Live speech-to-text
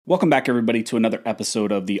Welcome back, everybody, to another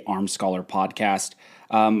episode of the Armed Scholar podcast.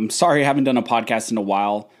 Sorry I haven't done a podcast in a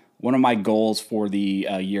while. One of my goals for the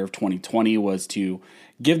year of 2020 was to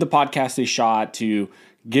give the podcast a shot, to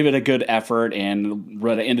give it a good effort, and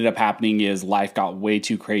what ended up happening is life got way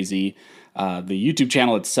too crazy. The YouTube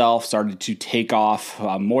channel itself started to take off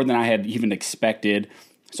more than I had even expected,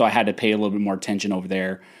 so I had to pay a little bit more attention over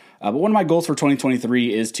there. But one of my goals for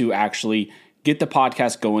 2023 is to actually get the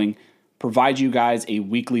podcast going, provide you guys a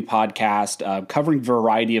weekly podcast covering a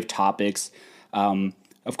variety of topics.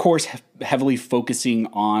 Of course, heavily focusing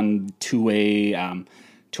on 2A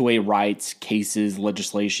rights, cases,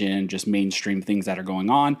 legislation, just mainstream things that are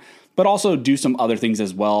going on, but also do some other things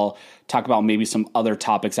as well. Talk about maybe some other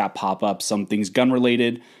topics that pop up, some things gun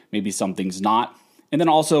related, maybe some things not. And then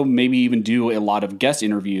also maybe even do a lot of guest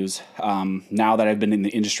interviews. Now that I've been in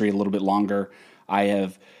the industry a little bit longer, I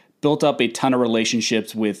have built up a ton of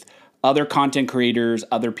relationships with other content creators,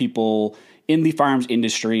 other people in the firearms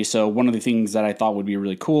industry. So one of the things that I thought would be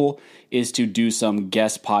really cool is to do some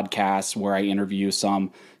guest podcasts where I interview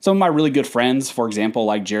some of my really good friends. For example,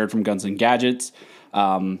 like Jared from Guns and Gadgets,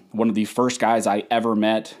 one of the first guys I ever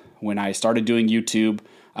met when I started doing YouTube.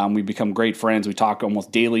 We've become great friends. We talk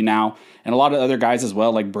almost daily now, and a lot of other guys as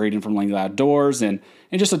well, like Braden from Langley Outdoors, and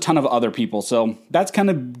just a ton of other people. So that's kind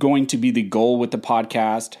of going to be the goal with the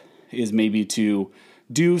podcast, is maybe to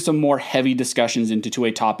do some more heavy discussions into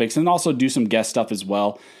 2A topics and also do some guest stuff as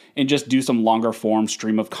well, and just do some longer form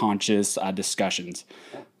stream of conscious discussions.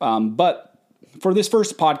 But for this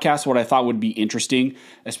first podcast, what I thought would be interesting,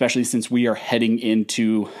 especially since we are heading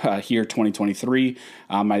into here 2023,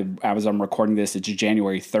 as I'm recording this, it's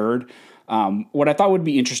January 3rd. What I thought would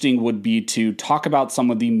be interesting would be to talk about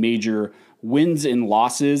some of the major wins and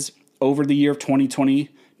losses over the year of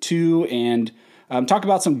 2022 and talk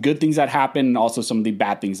about some good things that happened and also some of the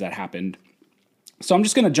bad things that happened. So I'm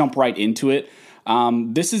just going to jump right into it.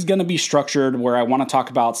 This is going to be structured where I want to talk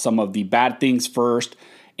about some of the bad things first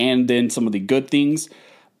and then some of the good things.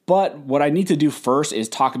 But what I need to do first is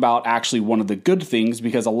talk about actually one of the good things,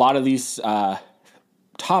 because a lot of these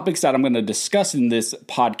topics that I'm going to discuss in this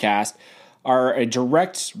podcast are a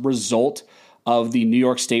direct result of the New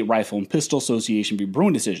York State Rifle and Pistol Association v.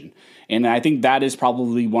 Bruen decision. And I think that is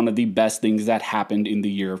probably one of the best things that happened in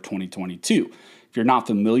the year of 2022. If you're not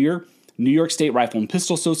familiar, New York State Rifle and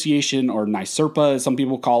Pistol Association, or NYSRPA as some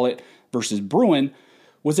people call it, versus Bruen,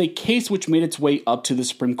 was a case which made its way up to the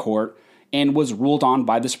Supreme Court and was ruled on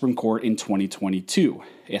by the Supreme Court in 2022.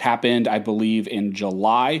 It happened, I believe, in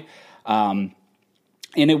July, and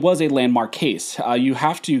it was a landmark case. You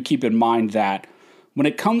have to keep in mind that when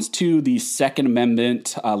it comes to the Second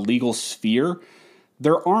Amendment legal sphere,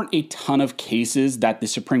 there aren't a ton of cases that the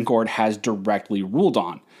Supreme Court has directly ruled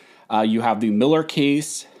on. You have the Miller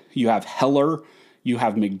case, you have Heller, you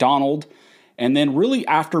have McDonald, and then really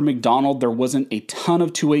after McDonald, there wasn't a ton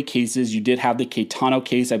of 2A cases. You did have the Caetano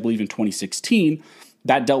case, I believe in 2016,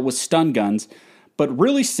 that dealt with stun guns. But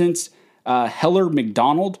really since Heller,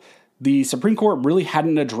 McDonald, the Supreme Court really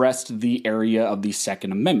hadn't addressed the area of the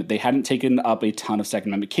Second Amendment. They hadn't taken up a ton of Second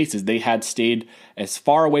Amendment cases. They had stayed as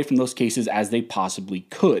far away from those cases as they possibly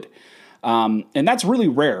could. And that's really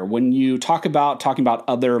rare when you talking about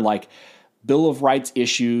other like Bill of Rights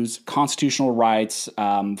issues, constitutional rights,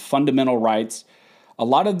 fundamental rights. A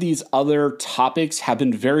lot of these other topics have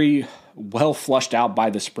been very well flushed out by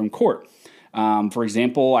the Supreme Court. For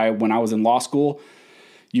example, when I was in law school,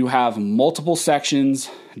 you have multiple sections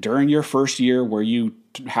during your first year where you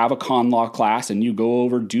have a con law class and you go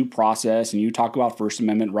over due process and you talk about First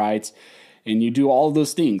Amendment rights and you do all of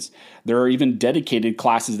those things. There are even dedicated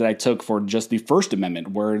classes that I took for just the First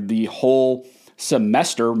Amendment where the whole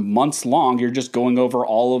semester, months long, you're just going over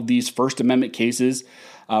all of these First Amendment cases,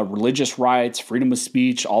 religious rights, freedom of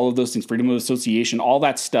speech, all of those things, freedom of association, all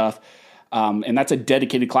that stuff. And that's a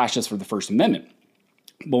dedicated class just for the First Amendment.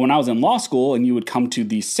 But when I was in law school and you would come to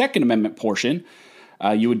the Second Amendment portion,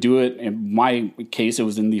 you would do it. In my case, it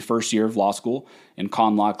was in the first year of law school in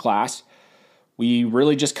con law class. We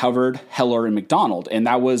really just covered Heller and McDonald. And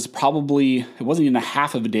that was it wasn't even a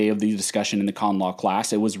half of a day of the discussion in the con law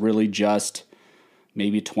class. It was really just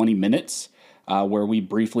maybe 20 minutes where we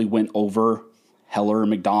briefly went over Heller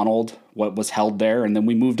and McDonald, what was held there, and then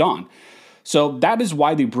we moved on. So that is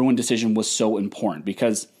why the Bruen decision was so important,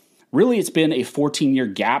 because really, it's been a 14-year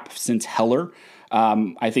gap since Heller.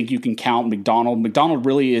 I think you can count McDonald. McDonald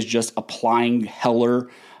really is just applying Heller,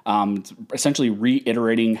 essentially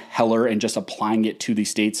reiterating Heller and just applying it to the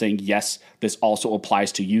states, saying, yes, this also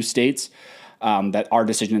applies to you states. That our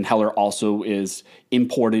decision in Heller also is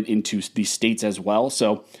imported into the states as well.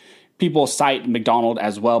 So people cite McDonald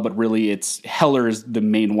as well, but really it's Heller is the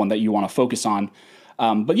main one that you want to focus on.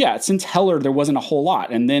 But yeah, since Heller, there wasn't a whole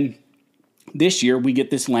lot. And then this year, we get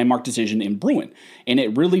this landmark decision in Bruen, and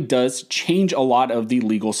it really does change a lot of the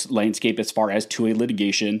legal landscape as far as two-way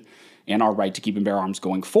litigation and our right to keep and bear arms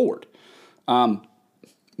going forward.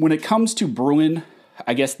 When it comes to Bruen,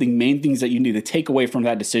 I guess the main things that you need to take away from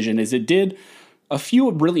that decision is it did a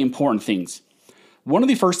few really important things. One of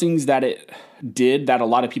the first things that it did that a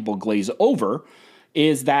lot of people glaze over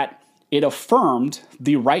is that it affirmed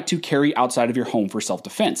the right to carry outside of your home for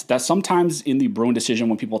self-defense. That sometimes in the Bruen decision,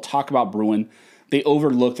 when people talk about Bruen, they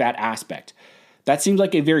overlook that aspect. That seems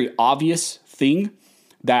like a very obvious thing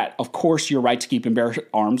that, of course, your right to keep and bear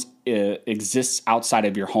arms exists outside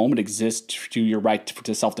of your home. It exists to your right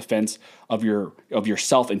to self-defense of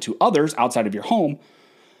yourself and to others outside of your home.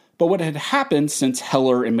 But what had happened since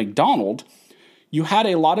Heller and McDonald, you had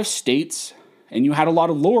a lot of states and you had a lot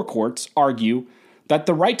of lower courts argue that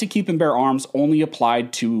the right to keep and bear arms only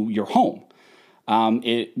applied to your home.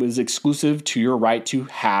 It was exclusive to your right to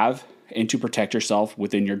have and to protect yourself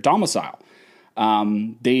within your domicile.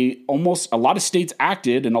 A lot of states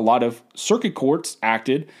acted and a lot of circuit courts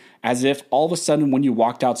acted as if all of a sudden when you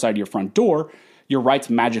walked outside your front door, your rights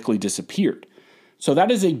magically disappeared. So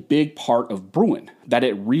that is a big part of Bruen, that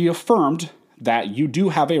it reaffirmed that you do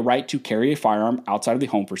have a right to carry a firearm outside of the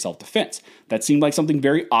home for self-defense. That seemed like something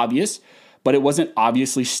very obvious, but it wasn't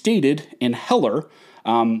obviously stated in Heller.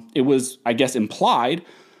 It was, I guess, implied,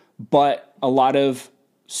 but a lot of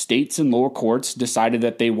states and lower courts decided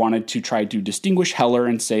that they wanted to try to distinguish Heller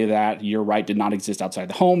and say that your right did not exist outside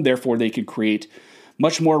the home. Therefore, they could create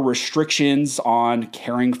much more restrictions on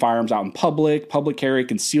carrying firearms out in public carry,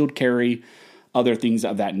 concealed carry, other things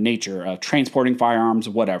of that nature, transporting firearms,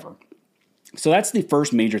 whatever. So that's the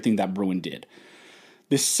first major thing that Bruen did.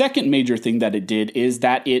 The second major thing that it did is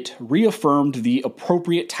that it reaffirmed the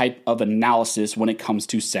appropriate type of analysis when it comes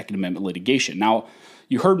to Second Amendment litigation. Now,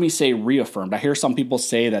 you heard me say reaffirmed. I hear some people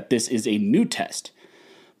say that this is a new test.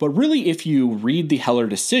 But really, if you read the Heller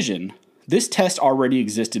decision, this test already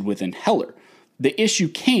existed within Heller. The issue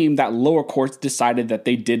came that lower courts decided that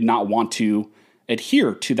they did not want to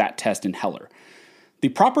adhere to that test in Heller. The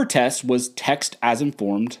proper test was text as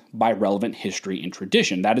informed by relevant history and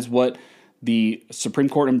tradition. That is what the Supreme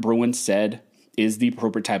Court in Bruen said is the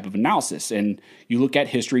appropriate type of analysis. And you look at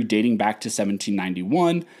history dating back to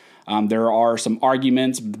 1791. There are some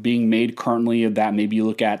arguments being made currently that maybe you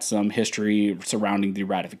look at some history surrounding the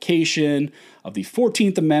ratification of the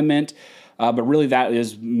 14th Amendment. But really that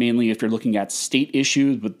is mainly if you're looking at state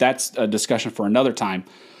issues, but that's a discussion for another time.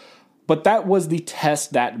 But that was the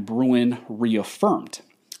test that Bruen reaffirmed.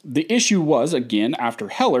 The issue was, again, after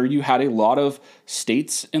Heller, you had a lot of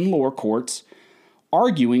states and lower courts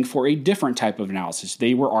arguing for a different type of analysis.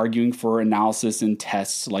 They were arguing for analysis and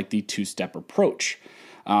tests like the two-step approach.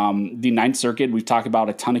 The Ninth Circuit, we've talked about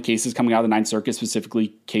a ton of cases coming out of the Ninth Circuit,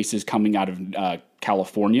 specifically cases coming out of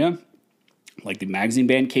California, like the magazine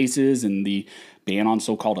ban cases and the ban on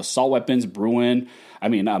so-called assault weapons.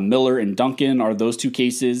 Miller and Duncan are those two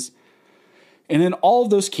cases. And in all of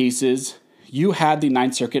those cases, you had the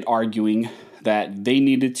Ninth Circuit arguing that they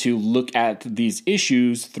needed to look at these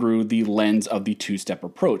issues through the lens of the two-step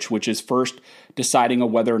approach, which is first deciding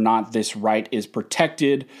whether or not this right is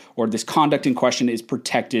protected or this conduct in question is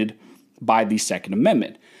protected by the Second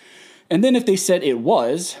Amendment. And then if they said it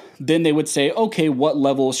was, then they would say, okay, what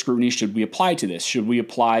level of scrutiny should we apply to this? Should we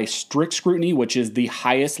apply strict scrutiny, which is the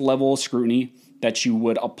highest level of scrutiny that you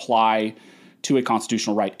would apply to a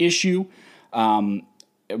constitutional right issue?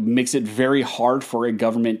 It makes it very hard for a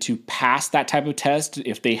government to pass that type of test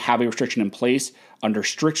if they have a restriction in place. Under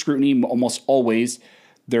strict scrutiny, almost always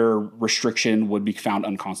their restriction would be found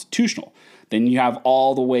unconstitutional. Then you have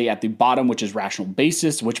all the way at the bottom, which is rational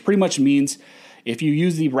basis, which pretty much means if you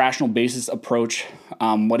use the rational basis approach,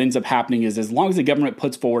 what ends up happening is as long as the government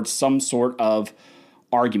puts forward some sort of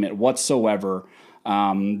argument whatsoever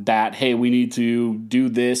that, hey, we need to do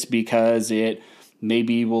this because it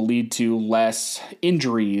maybe will lead to less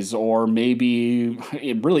injuries or maybe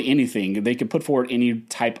really anything. They could put forward any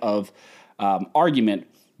type of argument.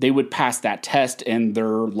 They would pass that test and their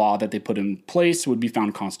law that they put in place would be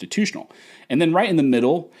found constitutional. And then right in the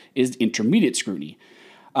middle is intermediate scrutiny.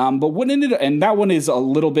 But what ended up, and that one is a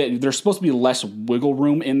little bit, there's supposed to be less wiggle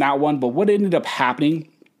room in that one. But what ended up happening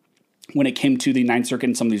when it came to the Ninth Circuit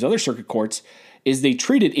and some of these other circuit courts is they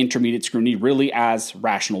treated intermediate scrutiny really as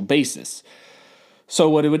rational basis. So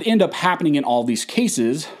what it would end up happening in all these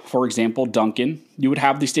cases, for example, Duncan, you would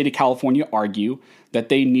have the state of California argue that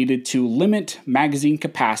they needed to limit magazine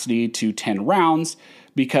capacity to 10 rounds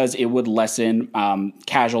because it would lessen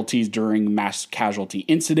casualties during mass casualty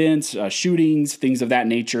incidents, shootings, things of that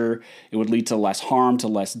nature. It would lead to less harm, to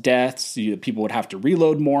less deaths. People would have to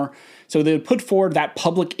reload more. So they would put forward that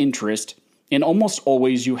public interest, and almost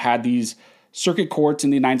always you had these circuit courts in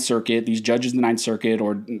the Ninth Circuit, these judges in the Ninth Circuit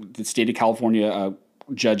or the state of California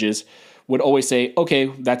judges would always say, okay,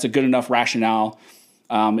 that's a good enough rationale.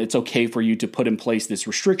 It's okay for you to put in place this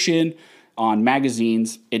restriction on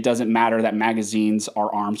magazines. It doesn't matter that magazines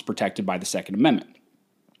are arms protected by the Second Amendment.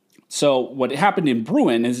 So what happened in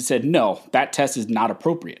Bruen is it said, no, that test is not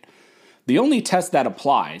appropriate. The only test that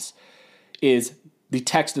applies is the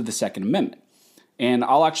text of the Second Amendment. And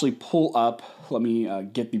I'll actually pull up, let me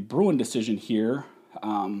get the Bruen decision here.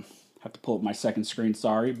 Have to pull up my second screen,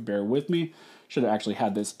 sorry, bear with me. Should have actually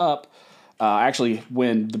had this up. Actually,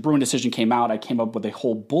 when the Bruen decision came out, I came up with a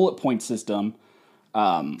whole bullet point system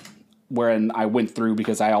wherein I went through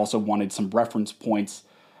because I also wanted some reference points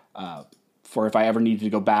for if I ever needed to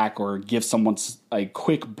go back or give someone a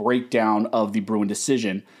quick breakdown of the Bruen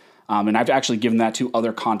decision. And I've actually given that to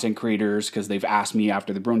other content creators because they've asked me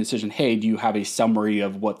after the Bruen decision, hey, do you have a summary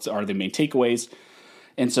of what are the main takeaways?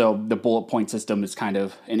 And so the bullet point system is kind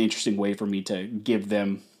of an interesting way for me to give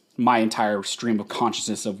them my entire stream of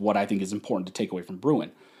consciousness of what I think is important to take away from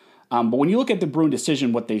Bruen. But when you look at the Bruen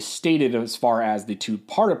decision, what they stated as far as the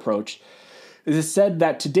two-part approach is it said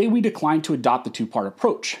that today we decline to adopt the two-part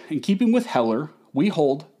approach. In keeping with Heller, we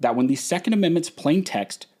hold that when the Second Amendment's plain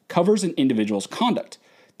text covers an individual's conduct,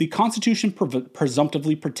 the Constitution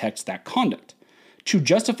presumptively protects that conduct. To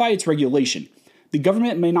justify its regulation, the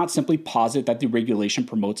government may not simply posit that the regulation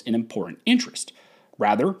promotes an important interest.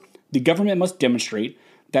 Rather, the government must demonstrate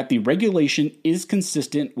that the regulation is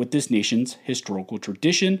consistent with this nation's historical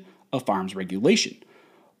tradition of firearms regulation.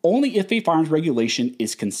 Only if a firearms regulation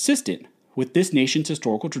is consistent with this nation's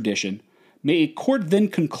historical tradition may a court then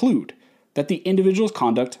conclude that the individual's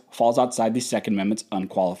conduct falls outside the Second Amendment's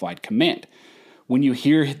unqualified command. When you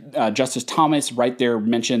hear Justice Thomas right there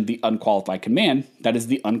mention the unqualified command, that is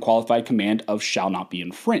the unqualified command of shall not be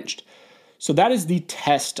infringed. So that is the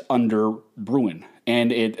test under Bruen,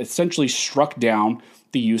 and it essentially struck down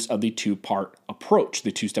the use of the two-part approach,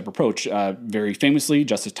 the two-step approach. Very famously,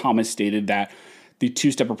 Justice Thomas stated that the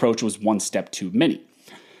two-step approach was one step too many.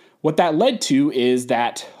 What that led to is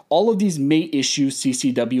that all of these may issue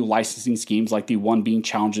CCW licensing schemes, like the one being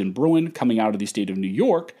challenged in Bruen coming out of the state of New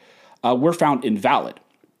York, were found invalid.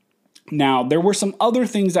 Now, there were some other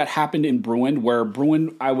things that happened in Bruen where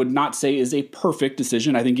Bruen, I would not say, is a perfect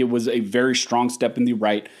decision. I think it was a very strong step in the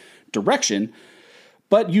right direction.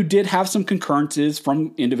 But you did have some concurrences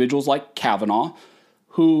from individuals like Kavanaugh,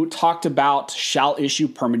 who talked about shall issue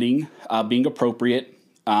permitting being appropriate,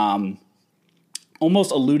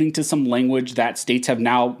 almost alluding to some language that states have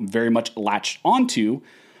now very much latched onto,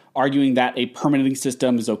 arguing that a permitting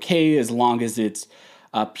system is okay as long as it's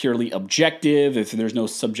purely objective, if there's no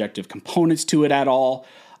subjective components to it at all.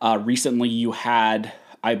 Recently, you had,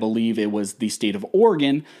 I believe it was the state of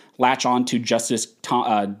Oregon, latch on to Justice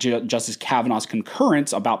Kavanaugh's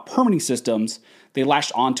concurrence about permitting systems. They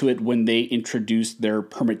latched onto it when they introduced their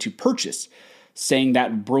permit to purchase, saying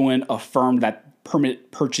that Bruen affirmed that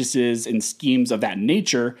permit purchases and schemes of that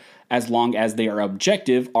nature, as long as they are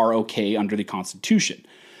objective, are okay under the Constitution.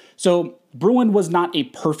 So Bruen was not a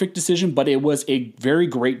perfect decision, but it was a very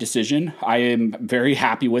great decision. I am very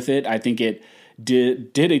happy with it. I think it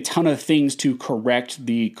did a ton of things to correct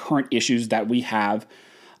the current issues that we have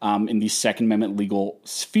in the Second Amendment legal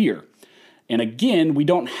sphere. And again, we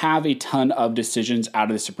don't have a ton of decisions out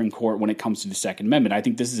of the Supreme Court when it comes to the Second Amendment. I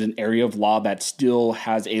think this is an area of law that still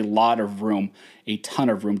has a lot of room, a ton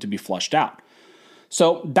of room to be flushed out.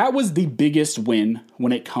 So that was the biggest win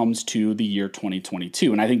when it comes to the year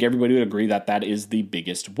 2022. And I think everybody would agree that that is the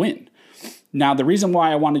biggest win. Now, the reason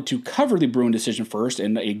why I wanted to cover the Bruen decision first,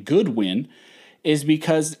 and a good win, is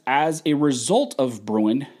because as a result of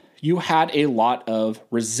Bruen, you had a lot of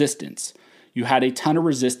resistance. You had a ton of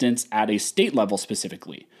resistance at a state level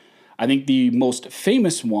specifically. I think the most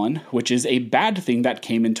famous one, which is a bad thing that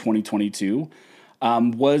came in 2022,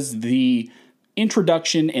 was the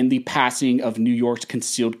introduction and the passing of New York's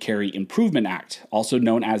Concealed Carry Improvement Act, also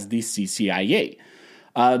known as the CCIA.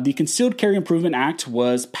 The Concealed Carry Improvement Act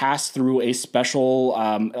was passed through a special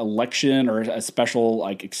election or a special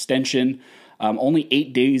extension only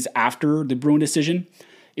 8 days after the Bruen decision.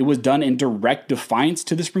 It was done in direct defiance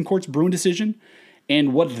to the Supreme Court's Bruen decision.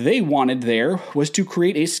 And what they wanted there was to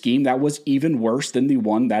create a scheme that was even worse than the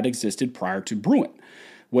one that existed prior to Bruen.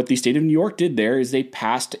 What the state of New York did there is they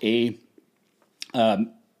passed a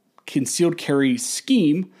concealed carry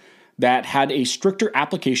scheme that had a stricter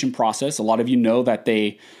application process. A lot of you know that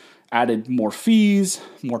they added more fees,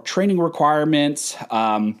 more training requirements.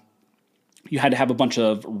 You had to have a bunch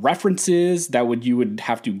of references that you would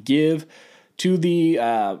have to give to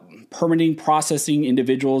the permitting processing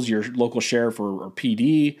individuals, your local sheriff or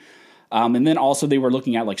PD. And then also they were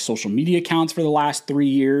looking at like social media accounts for the last 3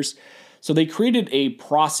 years. So they created a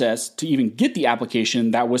process to even get the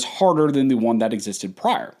application that was harder than the one that existed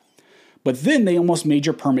prior. But then they almost made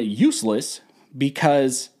your permit useless,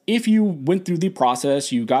 because if you went through the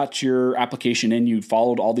process, you got your application in, you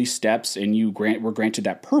followed all these steps, and you were granted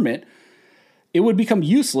that permit, it would become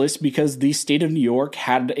useless because the state of New York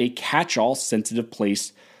had a catch-all sensitive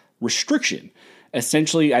place restriction.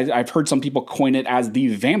 Essentially, I've heard some people coin it as the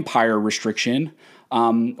vampire restriction,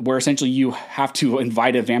 where essentially you have to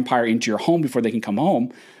invite a vampire into your home before they can come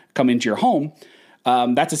into your home.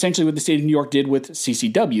 That's essentially what the state of New York did with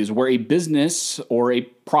CCWs, where a business or a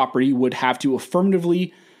property would have to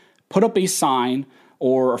affirmatively put up a sign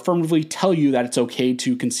or affirmatively tell you that it's okay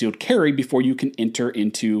to concealed carry before you can enter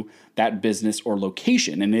into that business or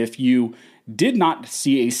location. And if you did not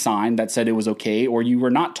see a sign that said it was okay, or you were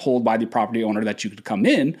not told by the property owner that you could come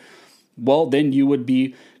in, well, then you would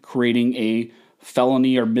be creating a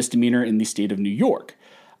felony or misdemeanor in the state of New York.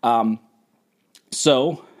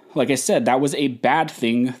 So, like I said, that was a bad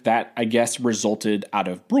thing that I guess resulted out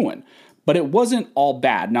of Bruen. But it wasn't all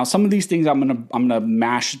bad. Now, some of these things I'm gonna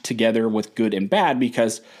mash together with good and bad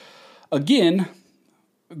because, again,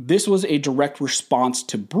 this was a direct response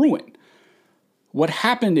to Bruen. What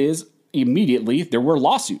happened is immediately there were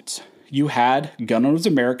lawsuits. You had Gun Owners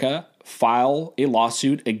America file a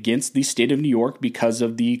lawsuit against the state of New York because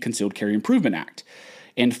of the Concealed Carry Improvement Act.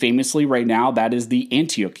 And famously right now, that is the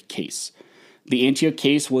Antioch case. The Antioch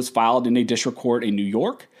case was filed in a district court in New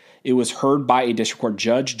York. It was heard by a district court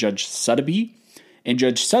judge, Judge Sotheby. And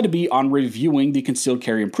Judge Sotheby, on reviewing the Concealed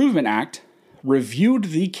Carry Improvement Act, reviewed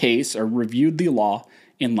the case or reviewed the law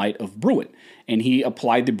in light of Bruen. And he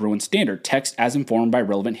applied the Bruen standard, text as informed by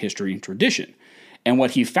relevant history and tradition. And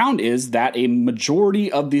what he found is that a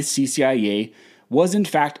majority of the CCIA was in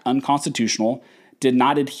fact unconstitutional, did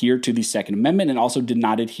not adhere to the Second Amendment, and also did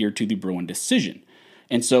not adhere to the Bruen decision.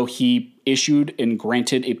 And so he issued and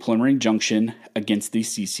granted a preliminary injunction against the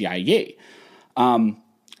CCIA.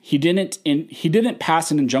 He didn't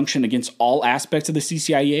pass an injunction against all aspects of the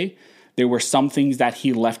CCIA. There were some things that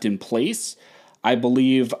he left in place. I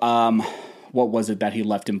believe, what was it that he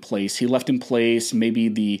left in place? He left in place maybe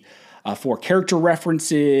the 4 character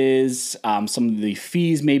references, some of the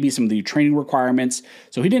fees, maybe some of the training requirements.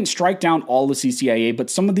 So he didn't strike down all the CCIA, but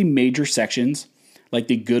some of the major sections, like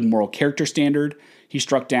the good moral character standard, he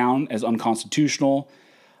struck down as unconstitutional.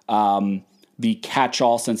 The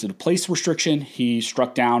catch-all sensitive place restriction, he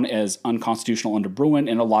struck down as unconstitutional under Bruen,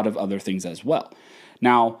 and a lot of other things as well.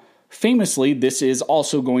 Now, famously, this is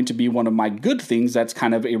also going to be one of my good things that's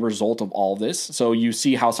kind of a result of all this. So you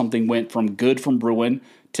see how something went from good from Bruen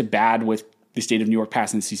to bad with the state of New York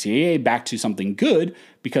passing the CCAA, back to something good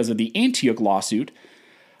because of the Antioch lawsuit.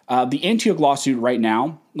 The Antioch lawsuit right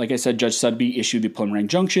now, like I said, Judge Sotheby issued the preliminary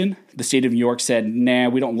injunction. The state of New York said, nah,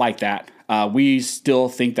 we don't like that. We still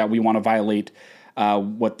think that we want to violate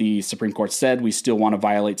what the Supreme Court said. We still want to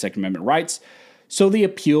violate Second Amendment rights. So they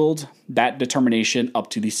appealed that determination up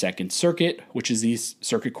to the Second Circuit, which is the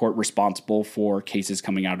circuit court responsible for cases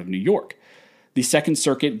coming out of New York. The Second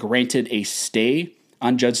Circuit granted a stay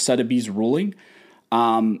on Judge Sotheby's ruling.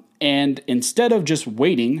 And instead of just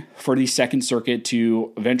waiting for the Second Circuit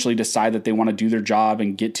to eventually decide that they want to do their job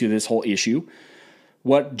and get to this whole issue,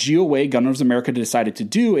 what GOA, Gun Owners America, decided to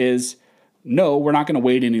do is, no, we're not going to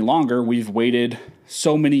wait any longer. We've waited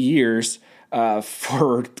so many years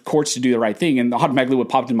for courts to do the right thing. And automatically what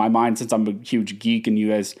popped in my mind, since I'm a huge geek and you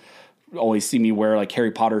guys always see me wear like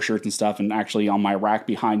Harry Potter shirts and stuff, and actually on my rack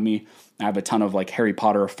behind me, I have a ton of like Harry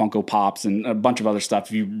Potter Funko Pops and a bunch of other stuff.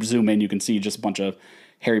 If you zoom in, you can see just a bunch of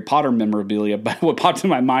Harry Potter memorabilia. But what popped in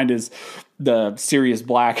my mind is the Sirius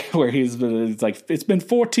Black, where it's like, it's been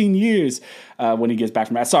 14 years when he gets back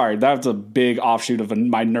from that. Sorry, that's a big offshoot of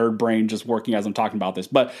my nerd brain just working as I'm talking about this.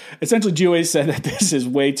 But essentially, GOA said that this is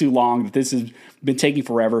way too long, that this has been taking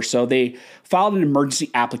forever. So they filed an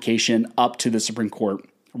emergency application up to the Supreme Court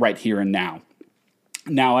right here and now.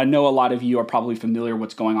 Now, I know a lot of you are probably familiar with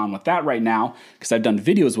what's going on with that right now because I've done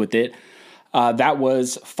videos with it. That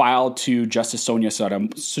was filed to Justice Sonia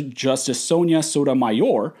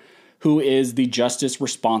Sotomayor, who is the justice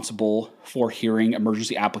responsible for hearing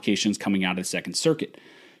emergency applications coming out of the Second Circuit.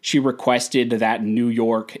 She requested that New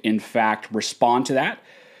York, in fact, respond to that,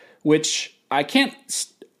 which I can't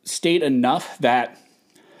state enough that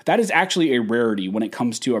that is actually a rarity when it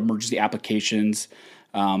comes to emergency applications,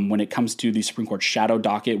 when it comes to the Supreme Court shadow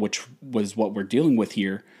docket, which was what we're dealing with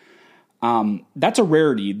here. That's a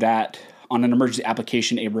rarity that on an emergency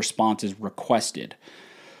application, a response is requested.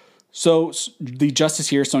 So the justice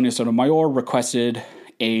here, Sonia Sotomayor, requested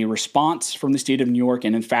a response from the state of New York.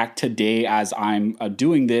 And in fact, today, as I'm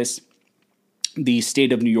doing this, the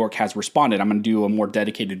state of New York has responded. I'm going to do a more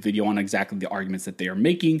dedicated video on exactly the arguments that they are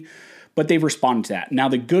making, but they've responded to that. Now,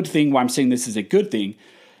 the good thing, why I'm saying this is a good thing,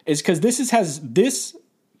 is because this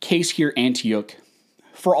case here, Antioch,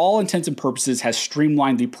 for all intents and purposes, has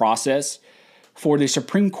streamlined the process for the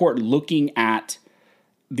Supreme Court looking at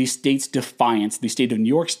the state's defiance, the state of New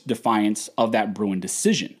York's defiance of that Bruen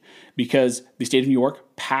decision, because the state of New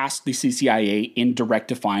York passed the CCIA in direct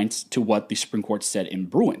defiance to what the Supreme Court said in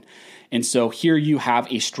Bruen. And so here you have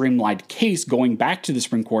a streamlined case going back to the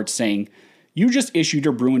Supreme Court saying, you just issued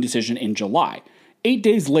your Bruen decision in July. 8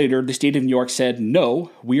 days later, the state of New York said,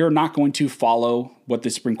 no, we are not going to follow what the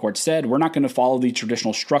Supreme Court said. We're not going to follow the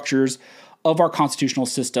traditional structures of our constitutional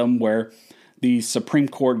system where the Supreme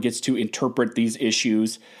Court gets to interpret these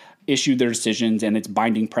issues, issue their decisions, and it's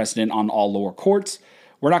binding precedent on all lower courts.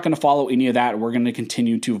 We're not going to follow any of that. We're going to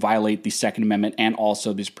continue to violate the Second Amendment and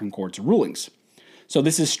also the Supreme Court's rulings. So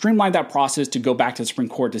this has streamlined that process to go back to the Supreme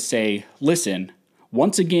Court to say, listen,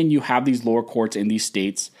 once again, you have these lower courts in these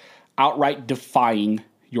states outright defying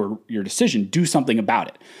your decision. Do something about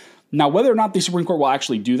it. Now, whether or not the Supreme Court will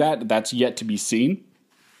actually do that, that's yet to be seen.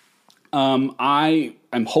 I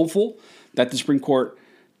am hopeful that the Supreme Court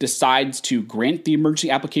decides to grant the emergency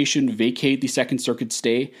application, vacate the Second Circuit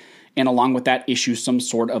stay, and along with that, issue some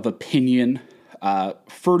sort of opinion,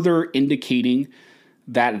 further indicating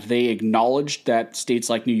that they acknowledge that states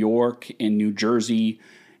like New York and New Jersey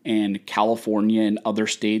and California and other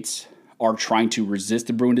states are trying to resist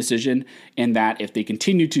the Bruen decision, and that if they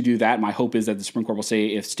continue to do that, my hope is that the Supreme Court will say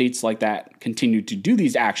if states like that continue to do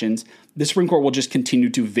these actions, the Supreme Court will just continue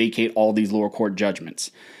to vacate all these lower court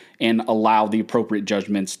judgments and allow the appropriate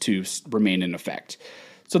judgments to remain in effect.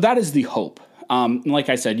 So that is the hope. Like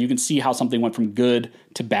I said, you can see how something went from good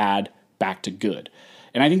to bad, back to good.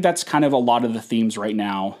 And I think that's kind of a lot of the themes right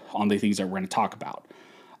now on the things that we're going to talk about.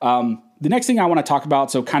 The next thing I want to talk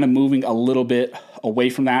about, so kind of moving a little bit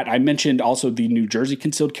away from that, I mentioned also the New Jersey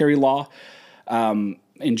concealed carry law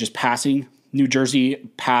in just passing. New Jersey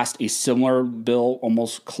passed a similar bill,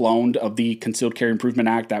 almost cloned of the Concealed Carry Improvement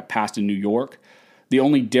Act that passed in New York. The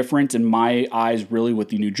only difference in my eyes really with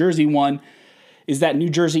the New Jersey one is that New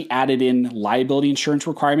Jersey added in liability insurance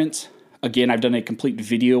requirements. Again, I've done a complete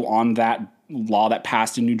video on that law that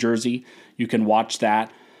passed in New Jersey. You can watch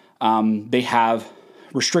that. They have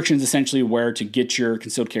restrictions essentially where to get your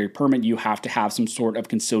concealed carry permit, you have to have some sort of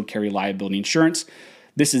concealed carry liability insurance.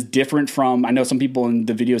 This is different from, I know some people in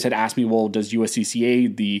the videos had asked me, well, does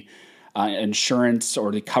USCCA, the insurance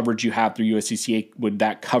or the coverage you have through USCCA, would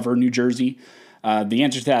that cover New Jersey? The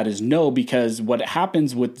answer to that is no, because what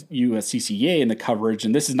happens with USCCA and the coverage,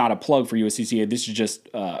 and this is not a plug for USCCA, this is just,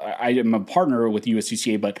 I am a partner with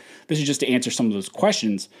USCCA, but this is just to answer some of those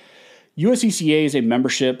questions. USCCA is a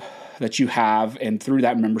membership that you have, and through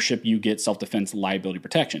that membership, you get self-defense liability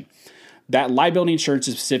protection. That liability insurance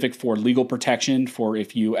is specific for legal protection for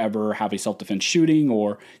if you ever have a self-defense shooting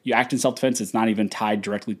or you act in self-defense. It's not even tied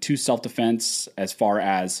directly to self-defense as far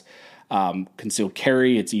as concealed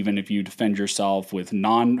carry. It's even if you defend yourself with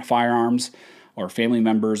non-firearms or family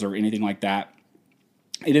members or anything like that.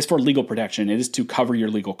 It is for legal protection. It is to cover your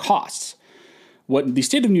legal costs. What the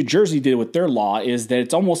state of New Jersey did with their law is that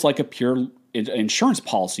it's almost like a pure insurance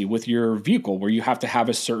policy with your vehicle where you have to have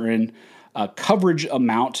a certain coverage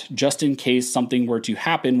amount just in case something were to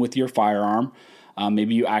happen with your firearm.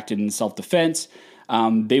 Maybe you acted in self-defense.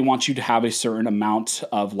 They want you to have a certain amount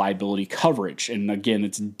of liability coverage. And again,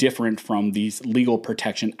 it's different from the legal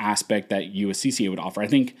protection aspect that USCCA would offer. I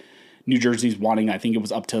think New Jersey's wanting, I think it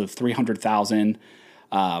was up to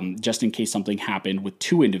 $300,000 just in case something happened with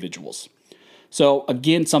two individuals. So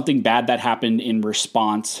again, something bad that happened in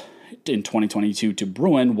response in 2022 to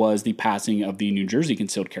Bruen was the passing of the New Jersey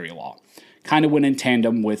concealed carry law. Kind of went in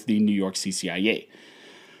tandem with the New York CCIA.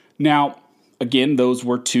 Now, again, those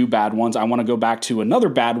were two bad ones. I want to go back to another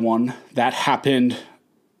bad one that happened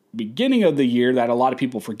beginning of the year that a lot of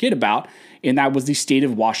people forget about, and that was the state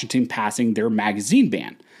of Washington passing their magazine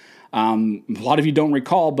ban. A lot of you don't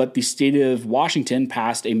recall, but the state of Washington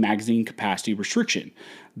passed a magazine capacity restriction.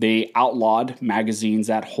 They outlawed magazines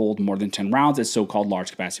that hold more than 10 rounds as so-called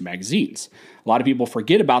large capacity magazines. A lot of people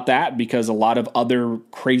forget about that because a lot of other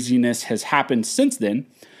craziness has happened since then.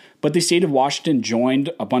 But the state of Washington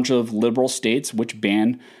joined a bunch of liberal states which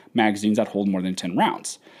ban magazines that hold more than 10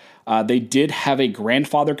 rounds. They did have a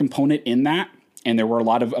grandfather component in that, and there were a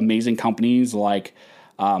lot of amazing companies like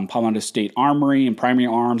Palmetto State Armory and Primary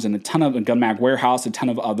Arms and a ton of Gun Mag Warehouse, a ton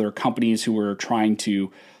of other companies who were trying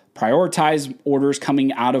to prioritize orders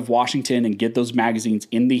coming out of Washington and get those magazines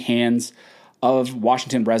in the hands of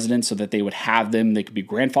Washington residents so that they would have them, they could be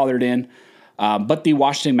grandfathered in. But the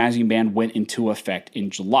Washington magazine ban went into effect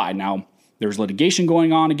in July. Now, there's litigation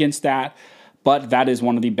going on against that, but that is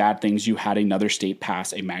one of the bad things. You had another state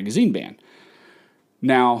pass a magazine ban.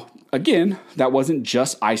 Now, again, that wasn't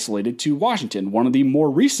just isolated to Washington. One of the more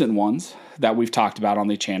recent ones that we've talked about on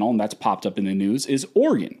the channel, and that's popped up in the news, is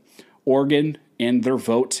Oregon. Oregon and their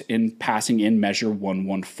vote in passing in Measure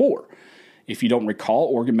 114. If you don't recall,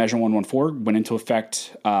 Oregon Measure 114 went into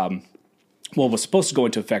effect, was supposed to go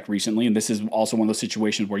into effect recently, and this is also one of those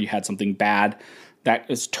situations where you had something bad that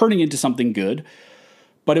is turning into something good.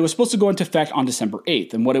 But it was supposed to go into effect on December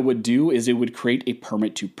 8th. And what it would do is it would create a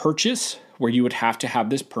permit to purchase, where you would have to have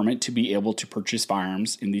this permit to be able to purchase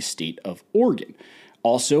firearms in the state of Oregon.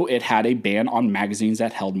 Also, it had a ban on magazines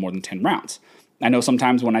that held more than 10 rounds. I know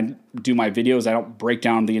sometimes when I do my videos, I don't break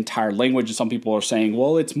down the entire language, and some people are saying,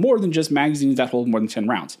 well, it's more than just magazines that hold more than 10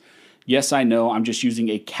 rounds. Yes, I know. I'm just using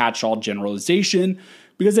a catch-all generalization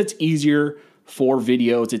because it's easier for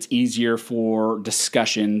videos. It's easier for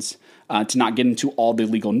discussions to not get into all the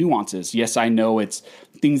legal nuances. Yes, I know it's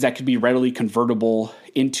things that could be readily convertible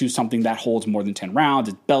into something that holds more than 10 rounds.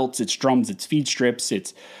 It's belts, it's drums, it's feed strips,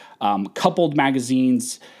 it's coupled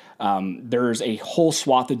magazines. There's a whole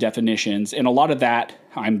swath of definitions, and a lot of that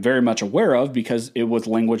I'm very much aware of because it was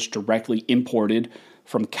language directly imported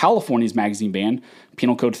from California's magazine ban,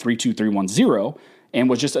 Penal Code 32310, and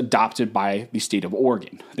was just adopted by the state of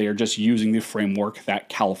Oregon. They are just using the framework that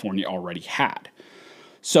California already had.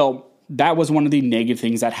 So that was one of the negative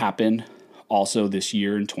things that happened also this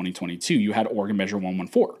year in 2022. You had Oregon Measure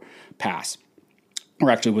 114 pass, or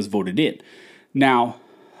actually was voted in. Now,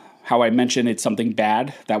 how I mentioned it's something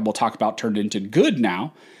bad that we'll talk about turned into good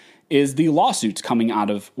now is the lawsuits coming out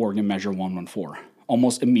of Oregon Measure 114.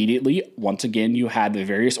 Almost immediately, once again, you had the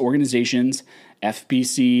various organizations,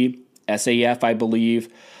 FPC, SAF, I believe,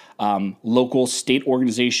 local state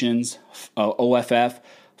organizations, OFF,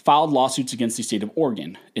 filed lawsuits against the state of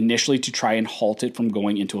Oregon, initially to try and halt it from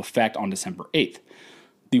going into effect on December 8th.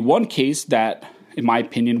 The one case that, in my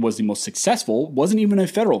opinion, was the most successful wasn't even a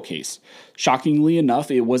federal case. Shockingly enough,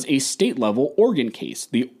 it was a state-level Oregon case,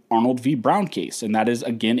 the Arnold v. Brown case, and that is,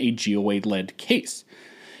 again, a GOA-led case.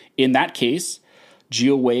 In that case,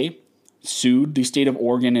 GOA sued the state of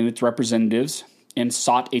Oregon and its representatives and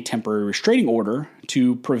sought a temporary restraining order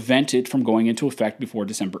to prevent it from going into effect before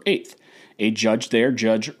December 8th. A judge there,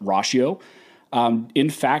 Judge Rocchio, in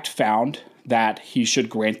fact found that he should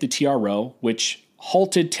grant the TRO, which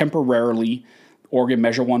halted temporarily Oregon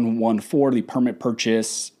Measure 114, the permit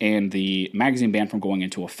purchase, and the magazine ban from going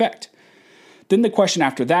into effect. Then the question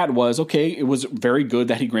after that was, okay, it was very good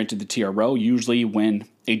that he granted the TRO. Usually when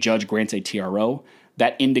a judge grants a TRO,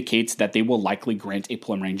 that indicates that they will likely grant a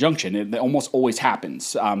preliminary injunction. It almost always happens.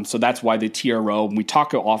 So that's why the TRO, we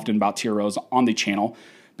talk often about TROs on the channel,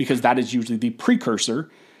 because that is usually the precursor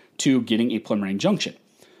to getting a preliminary injunction.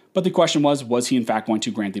 But the question was he in fact going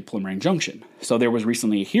to grant the preliminary injunction? So there was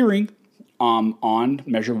recently a hearing on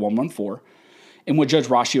Measure 114, and what Judge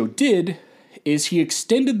Rocchio did is he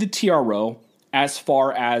extended the TRO as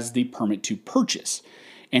far as the permit to purchase.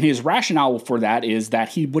 And his rationale for that is that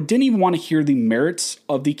he didn't even want to hear the merits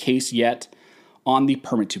of the case yet on the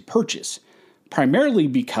permit to purchase, primarily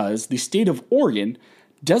because the state of Oregon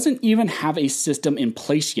doesn't even have a system in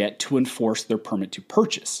place yet to enforce their permit to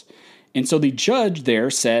purchase. And so the judge there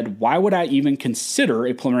said, why would I even consider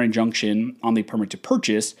a preliminary injunction on the permit to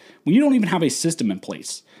purchase when you don't even have a system in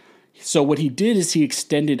place? So what he did is he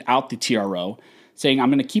extended out the TRO, saying, I'm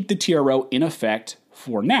going to keep the TRO in effect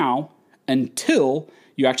for now until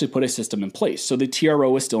you actually put a system in place. So the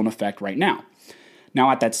TRO is still in effect right now.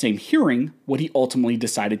 Now, at that same hearing, what he ultimately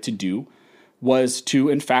decided to do was to,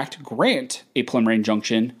 in fact, grant a preliminary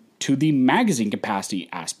injunction to the magazine capacity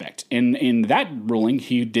aspect. And in that ruling,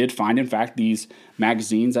 he did find, in fact, these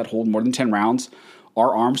magazines that hold more than 10 rounds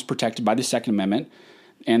are arms protected by the Second Amendment,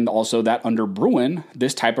 and also that under Bruen,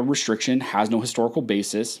 this type of restriction has no historical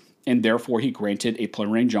basis, and therefore he granted a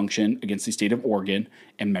preliminary injunction against the state of Oregon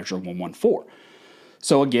and Measure 114.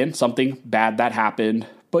 So again, something bad that happened,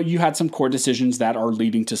 but you had some court decisions that are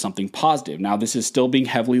leading to something positive. Now, this is still being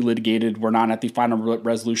heavily litigated. We're not at the final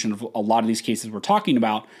resolution of a lot of these cases we're talking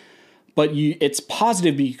about, but it's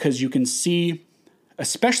positive because you can see,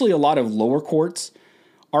 especially a lot of lower courts,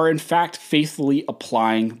 are in fact faithfully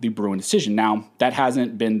applying the Bruen decision. Now, that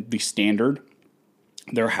hasn't been the standard.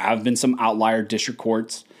 There have been some outlier district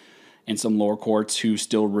courts and some lower courts who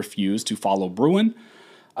still refuse to follow Bruen.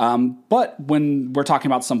 But when we're talking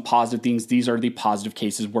about some positive things, these are the positive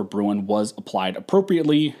cases where Bruen was applied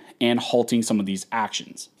appropriately and halting some of these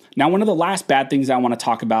actions. Now, one of the last bad things I want to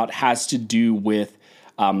talk about has to do with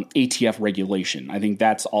ATF regulation. I think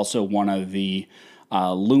that's also one of the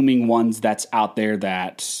looming ones that's out there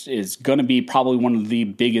that is going to be probably one of the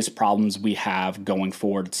biggest problems we have going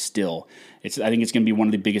forward still. I think it's going to be one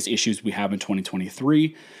of the biggest issues we have in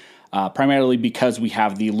 2023, primarily because we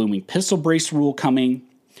have the looming pistol brace rule coming.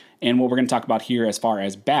 And what we're going to talk about here as far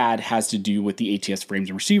as bad has to do with the ATS frames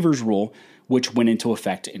and receivers rule, which went into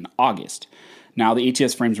effect in August. Now, the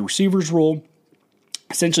ATS frames and receivers rule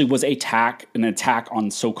essentially was an attack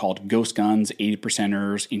on so-called ghost guns,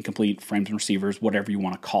 80%ers, incomplete frames and receivers, whatever you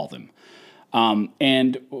want to call them.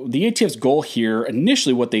 And the ATF's goal here,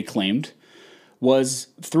 initially what they claimed, was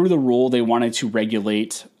through the rule they wanted to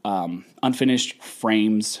regulate unfinished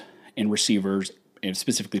frames and receivers, and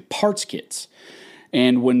specifically parts kits.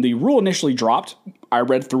 And when the rule initially dropped, I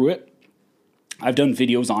read through it. I've done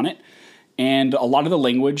videos on it. And a lot of the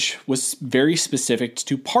language was very specific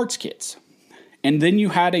to parts kits. And then you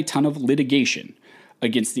had a ton of litigation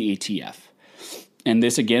against the ATF. And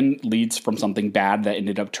this, again, leads from something bad that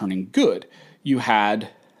ended up turning good. You had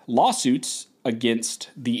lawsuits against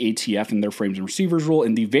the ATF and their frames and receivers rule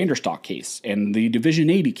in the Vanderstock case and the Division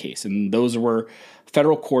 80 case. And those were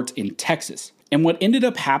federal courts in Texas. And what ended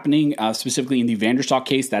up happening specifically in the Vanderstock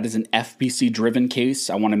case, that is an FPC-driven case.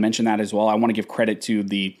 I want to mention that as well. I want to give credit to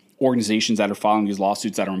the organizations that are filing these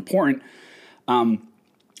lawsuits that are important. In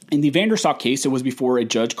the Vanderstock case, it was before a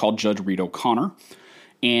judge called Judge Reed O'Connor,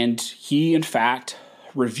 and he, in fact,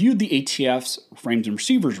 reviewed the ATF's frames and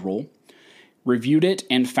receivers rule, reviewed it,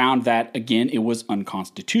 and found that, again, it was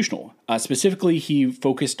unconstitutional. Specifically, he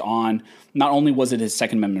focused on not only was it a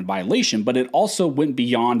Second Amendment violation, but it also went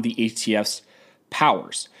beyond the ATF's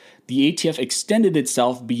powers. The ATF extended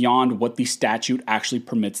itself beyond what the statute actually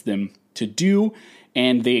permits them to do,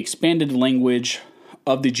 and they expanded language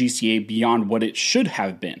of the GCA beyond what it should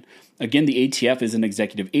have been. Again, the ATF is an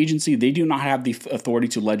executive agency. They do not have the authority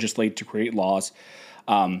to legislate, to create laws.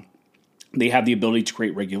 They have the ability to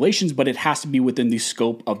create regulations, but it has to be within the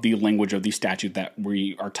scope of the language of the statute that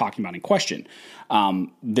we are talking about in question.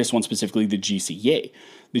 This one specifically, the GCA.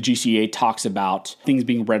 The GCA talks about things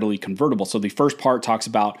being readily convertible. So the first part talks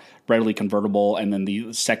about readily convertible, and then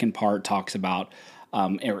the second part talks about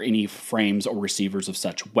or any frames or receivers of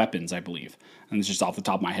such weapons, I believe. And it's just off the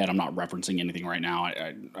top of my head. I'm not referencing anything right now.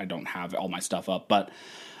 I don't have all my stuff up. But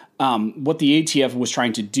what the ATF was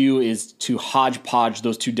trying to do is to hodgepodge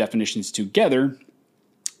those two definitions together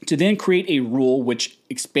to then create a rule which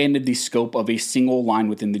expanded the scope of a single line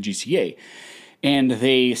within the GCA. And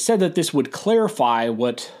they said that this would clarify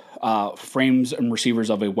what frames and receivers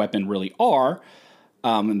of a weapon really are,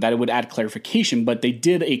 and that it would add clarification, but they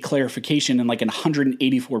did a clarification in like an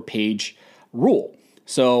 184-page rule.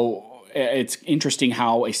 So it's interesting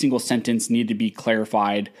how a single sentence needed to be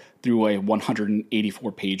clarified through a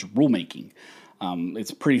 184-page rulemaking.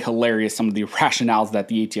 It's pretty hilarious, some of the rationales that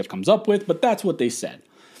the ATF comes up with, but that's what they said.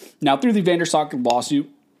 Now, through the Vanderstock lawsuit,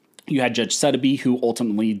 you had Judge Sotheby, who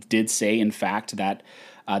ultimately did say, in fact, that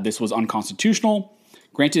this was unconstitutional,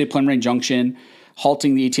 granted a preliminary injunction,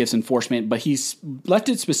 halting the ATF's enforcement, but he's left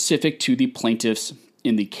it specific to the plaintiffs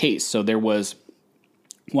in the case. So there was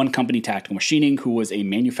one company, Tactical Machining, who was a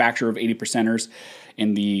manufacturer of 80%ers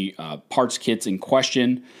in the parts kits in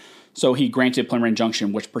question. So he granted a preliminary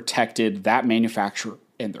injunction which protected that manufacturer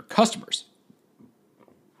and their customers.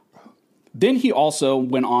 Then he also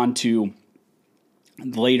went on to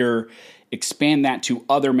later expand that to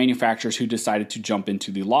other manufacturers who decided to jump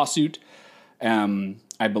into the lawsuit.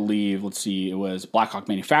 I believe, it was Blackhawk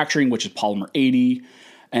Manufacturing, which is Polymer 80.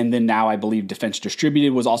 And then now I believe Defense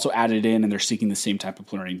Distributed was also added in, and they're seeking the same type of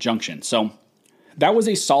preliminary injunction. So that was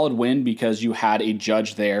a solid win because you had a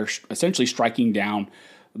judge there essentially striking down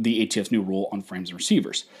the ATF's new rule on frames and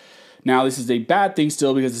receivers. Now, this is a bad thing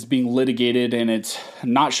still because it's being litigated and it's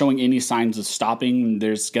not showing any signs of stopping.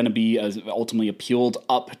 There's going to be ultimately appealed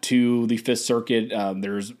up to the Fifth Circuit.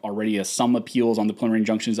 There's already some appeals on the preliminary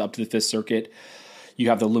injunctions up to the Fifth Circuit. You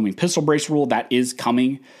have the looming pistol brace rule that is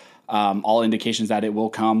coming. All indications that it will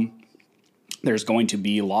come. There's going to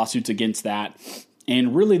be lawsuits against that.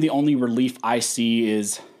 And really the only relief I see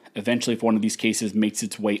is eventually if one of these cases makes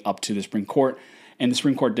its way up to the Supreme Court and the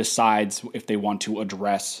Supreme Court decides if they want to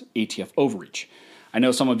address ATF overreach. I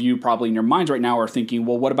know some of you probably in your minds right now are thinking,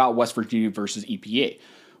 well, what about West Virginia versus EPA?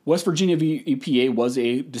 West Virginia v. EPA was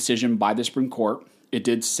a decision by the Supreme Court. It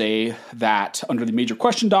did say that under the major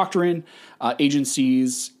question doctrine,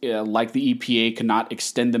 agencies like the EPA cannot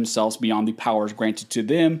extend themselves beyond the powers granted to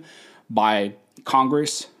them by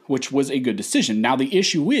Congress, which was a good decision. Now, the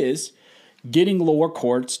issue is getting lower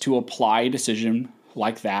courts to apply a decision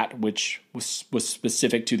like that, which was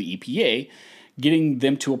specific to the EPA, getting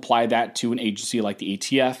them to apply that to an agency like the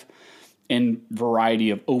ATF, and variety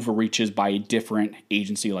of overreaches by a different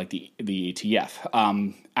agency like the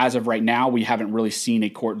ATF. As of right now, we haven't really seen a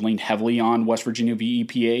court lean heavily on West Virginia v.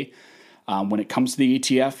 EPA. When it comes to the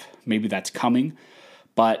ATF, maybe that's coming.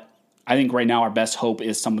 But I think right now our best hope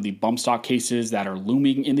is some of the bump stock cases that are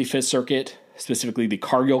looming in the Fifth Circuit, specifically the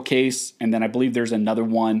Cargill case. And then I believe there's another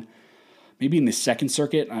one, maybe in the Second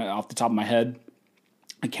Circuit, off the top of my head.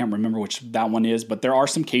 I can't remember which that one is, but there are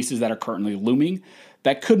some cases that are currently looming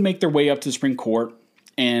that could make their way up to the Supreme Court,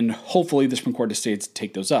 and hopefully the Supreme Court decides to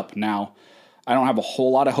take those up. Now, I don't have a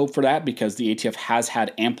whole lot of hope for that because the ATF has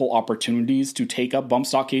had ample opportunities to take up bump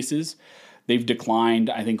stock cases. They've declined,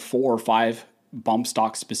 I think, 4 or 5 bump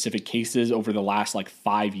stock specific cases over the last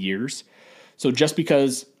 5 years. So just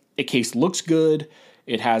because a case looks good,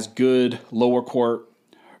 it has good lower court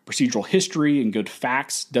procedural history and good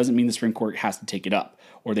facts, doesn't mean the Supreme Court has to take it up,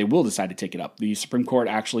 or they will decide to take it up. The Supreme Court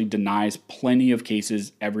actually denies plenty of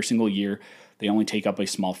cases every single year. They only take up a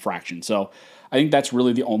small fraction. So I think that's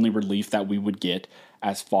really the only relief that we would get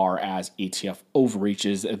as far as ATF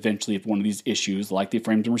overreaches eventually if one of these issues, like the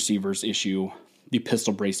frames and receivers issue, the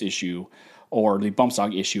pistol brace issue, or the bump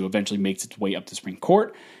stock issue eventually makes its way up to the Supreme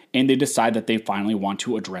Court, and they decide that they finally want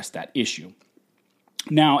to address that issue.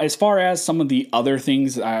 Now, as far as some of the other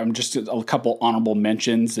things, just a couple honorable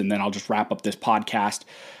mentions, and then I'll just wrap up this podcast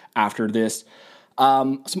after this.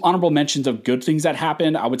 Some honorable mentions of good things that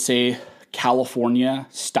happened. I would say California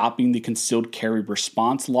stopping the concealed carry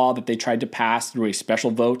response law that they tried to pass through a special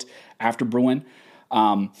vote after Bruen.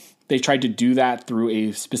 They tried to do that through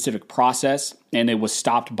a specific process, and it was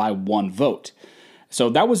stopped by 1 vote. So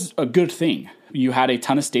that was a good thing. You had a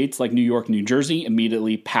ton of states like New York, New Jersey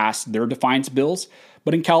immediately pass their defiance bills,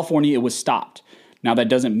 but in California, it was stopped. Now, that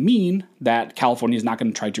doesn't mean that California is not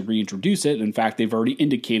going to try to reintroduce it. In fact, they've already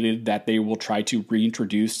indicated that they will try to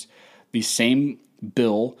reintroduce the same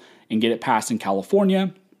bill and get it passed in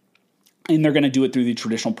California. And they're going to do it through the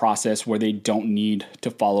traditional process where they don't need to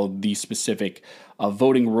follow the specific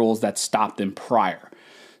voting rules that stopped them prior.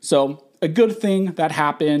 So a good thing that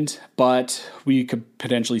happened, but we could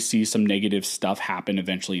potentially see some negative stuff happen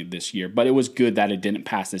eventually this year. But it was good that it didn't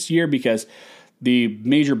pass this year because the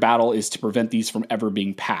major battle is to prevent these from ever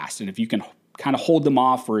being passed. And if you can kind of hold them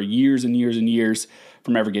off for years and years and years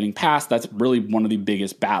from ever getting passed, that's really one of the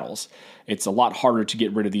biggest battles. It's a lot harder to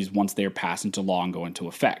get rid of these once they're passed into law and go into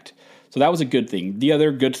effect. So that was a good thing. The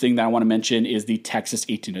other good thing that I want to mention is the Texas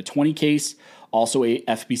 18 to 20 case, also a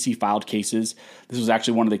FBC filed cases. This was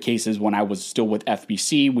actually one of the cases when I was still with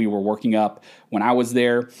FBC. We were working up when I was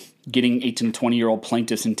there, getting 18 to 20-year-old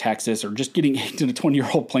plaintiffs in Texas, or just getting 18 to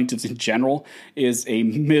 20-year-old plaintiffs in general, is a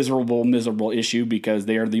miserable issue because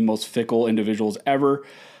they are the most fickle individuals ever.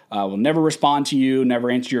 Will never respond to you,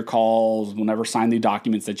 never answer your calls, will never sign the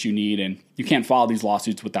documents that you need, and you can't file these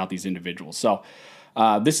lawsuits without these individuals. So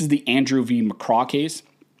this is the Andrew v. McCraw case.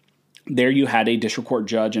 There you had a district court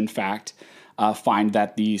judge, in fact, find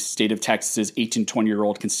that the state of Texas's 18 to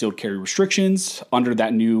 20-year-old concealed carry restrictions under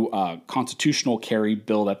that new constitutional carry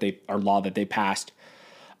bill law that they passed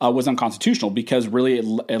was unconstitutional because really it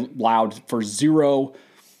allowed for zero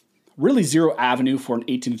avenue for an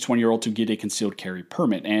 18 to 20-year-old to get a concealed carry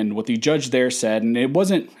permit. And what the judge there said, and it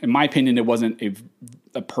wasn't, in my opinion, it wasn't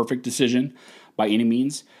a perfect decision by any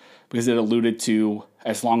means, because it alluded to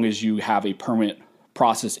as long as you have a permit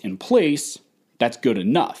process in place, that's good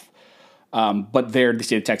enough. But there, the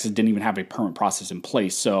state of Texas didn't even have a permit process in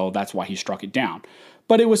place, so that's why he struck it down.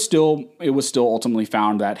 But it was still ultimately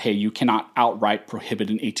found that, hey, you cannot outright prohibit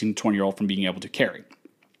an 18 to 20-year-old from being able to carry.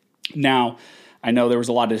 Now, I know there was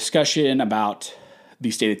a lot of discussion about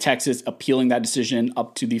the state of Texas appealing that decision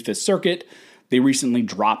up to the Fifth Circuit. They recently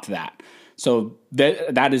dropped that. So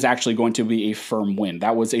that is actually going to be a firm win.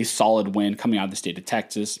 That was a solid win coming out of the state of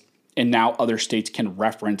Texas. And now other states can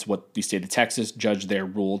reference what the state of Texas judge there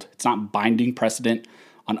ruled. It's not binding precedent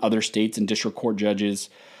on other states and district court judges,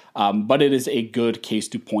 but it is a good case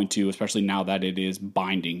to point to, especially now that it is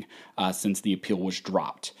binding since the appeal was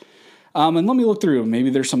dropped. And let me look through. Maybe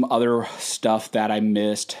there's some other stuff that I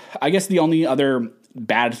missed. I guess the only other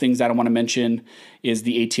bad things that I want to mention is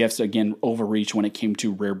the ATF's, again, overreach when it came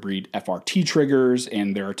to rare breed FRT triggers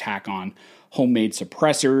and their attack on homemade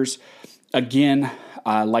suppressors. Again,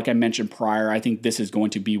 like I mentioned prior, I think this is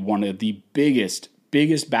going to be one of the biggest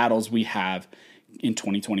battles we have in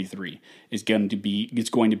 2023. It's going to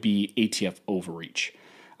be ATF overreach.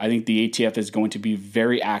 I think the ATF is going to be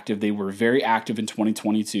very active. They were very active in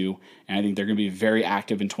 2022, and I think they're going to be very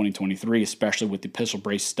active in 2023, especially with the pistol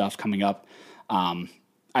brace stuff coming up.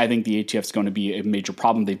 I think the ATF is going to be a major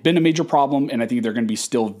problem. They've been a major problem, and I think they're going to be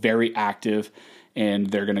still very active, and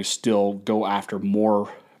they're going to still go after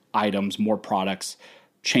more items, more products,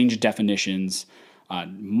 change definitions,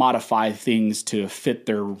 modify things to fit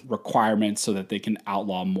their requirements so that they can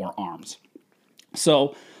outlaw more arms.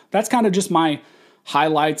 So that's kind of just my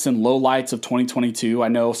highlights and lowlights of 2022. I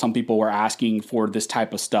know some people were asking for this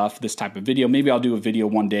type of stuff, this type of video. Maybe I'll do a video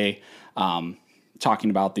one day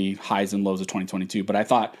talking about the highs and lows of 2022, but I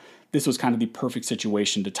thought this was kind of the perfect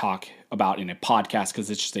situation to talk about in a podcast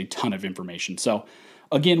because it's just a ton of information. So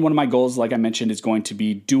again, one of my goals, like I mentioned, is going to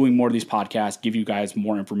be doing more of these podcasts, give you guys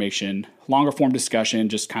more information, longer form discussion,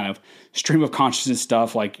 just kind of stream of consciousness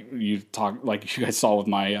stuff like you guys saw with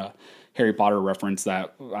my Harry Potter reference.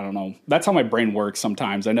 That, I don't know, that's how my brain works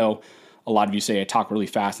sometimes. I know a lot of you say I talk really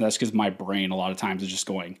fast, and that's because my brain a lot of times is just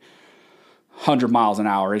going 100 miles an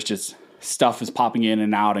hour. It's just stuff is popping in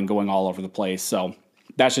and out and going all over the place. So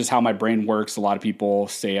that's just how my brain works. A lot of people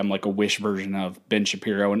say I'm like a Wish version of Ben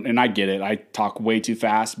Shapiro, and I get it. I talk way too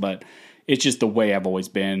fast, but it's just the way I've always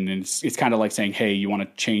been. And it's kind of like saying, hey, you want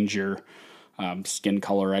to change your skin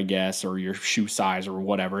color, I guess, or your shoe size or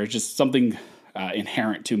whatever. It's just something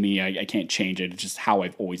inherent to me. I can't change it. It's just how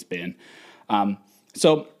I've always been.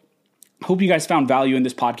 So hope you guys found value in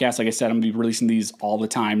this podcast. Like I said, I'm going to be releasing these all the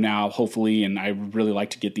time now, hopefully, and I really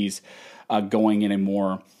like to get these going in a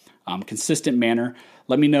more consistent manner.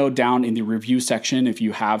 Let me know down in the review section if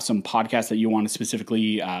you have some podcasts that you want to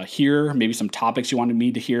specifically hear, maybe some topics you wanted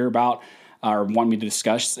me to hear about or want me to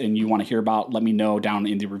discuss and you want to hear about. Let me know down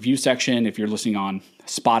in the review section. If you're listening on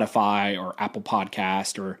Spotify or Apple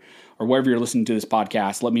Podcast or wherever you're listening to this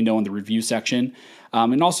podcast, let me know in the review section.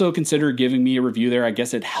 And also consider giving me a review there. I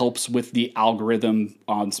guess it helps with the algorithm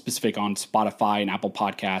on Spotify and Apple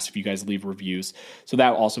Podcasts if you guys leave reviews. So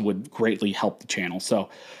that also would greatly help the channel. So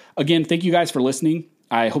again, thank you guys for listening.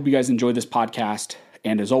 I hope you guys enjoy this podcast.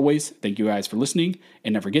 And as always, thank you guys for listening.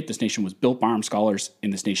 And never forget, this nation was built by armed scholars,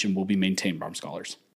 and this nation will be maintained by armed scholars.